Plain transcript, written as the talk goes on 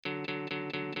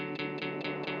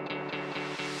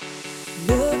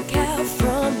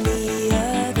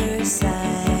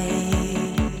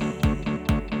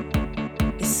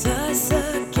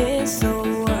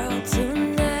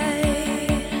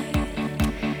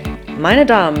Meine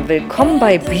Damen, willkommen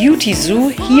bei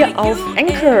beauty.zoo hier auf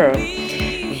Anchor.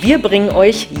 Wir bringen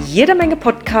euch jede Menge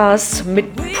Podcasts mit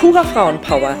purer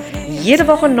Frauenpower. Jede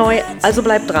Woche neu, also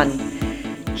bleibt dran.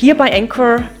 Hier bei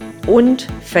Anchor und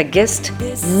vergesst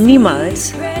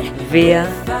niemals, wer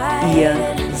ihr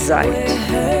seid.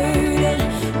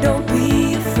 Don't be